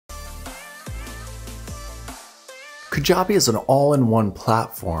Kajabi is an all-in-one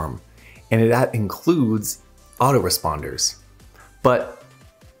platform, and that includes autoresponders. But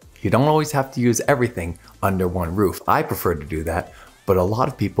you don't always have to use everything under one roof. I prefer to do that, but a lot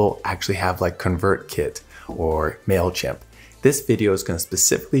of people actually have like ConvertKit or MailChimp. This video is going to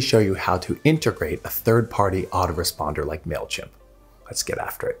specifically show you how to integrate a third-party autoresponder like MailChimp. Let's get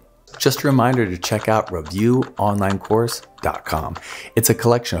after it. Just a reminder to check out reviewonlinecourse.com. It's a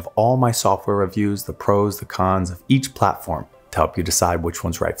collection of all my software reviews, the pros, the cons of each platform to help you decide which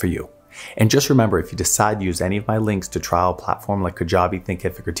one's right for you. And just remember, if you decide to use any of my links to trial a platform like Kajabi,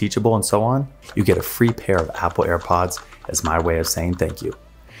 Thinkific, or Teachable, and so on, you get a free pair of Apple AirPods as my way of saying thank you.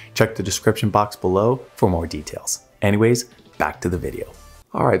 Check the description box below for more details. Anyways, back to the video.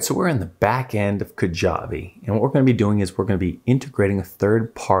 All right, so we're in the back end of Kajabi, and what we're going to be doing is we're going to be integrating a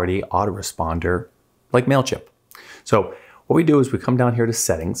third-party autoresponder like MailChimp. So what we do is we come down here to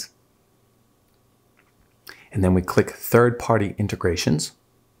Settings, and then we click Third-Party Integrations,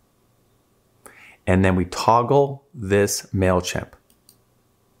 and then we toggle this MailChimp.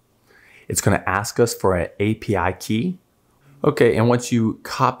 It's going to ask us for an API key. Okay, and once you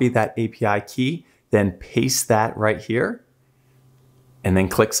copy that API key, then paste that right here, and then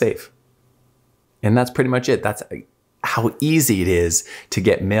click Save. And that's pretty much it. That's how easy it is to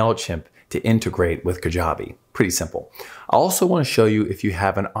get MailChimp to integrate with Kajabi. Pretty simple. I also want to show you if you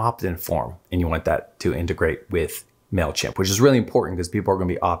have an opt-in form and you want that to integrate with MailChimp, which is really important because people are going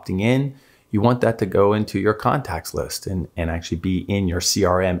to be opting in. You want that to go into your contacts list and actually be in your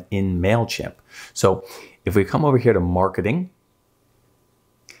CRM in MailChimp. So if we come over here to Marketing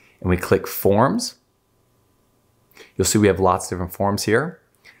and we click Forms, you'll see we have lots of different forms here.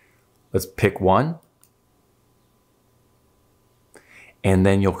 Let's pick one. And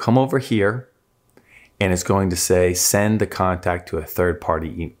then you'll come over here and it's going to say, send the contact to a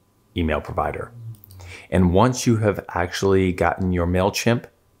third-party email provider. And once you have actually gotten your MailChimp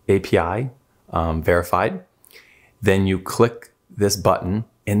API verified, then you click this button.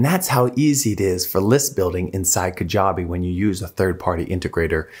 And that's how easy it is for list building inside Kajabi when you use a third-party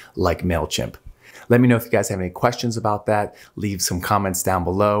integrator like MailChimp. Let me know if you guys have any questions about that. Leave some comments down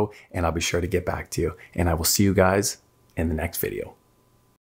below and I'll be sure to get back to you. And I will see you guys in the next video.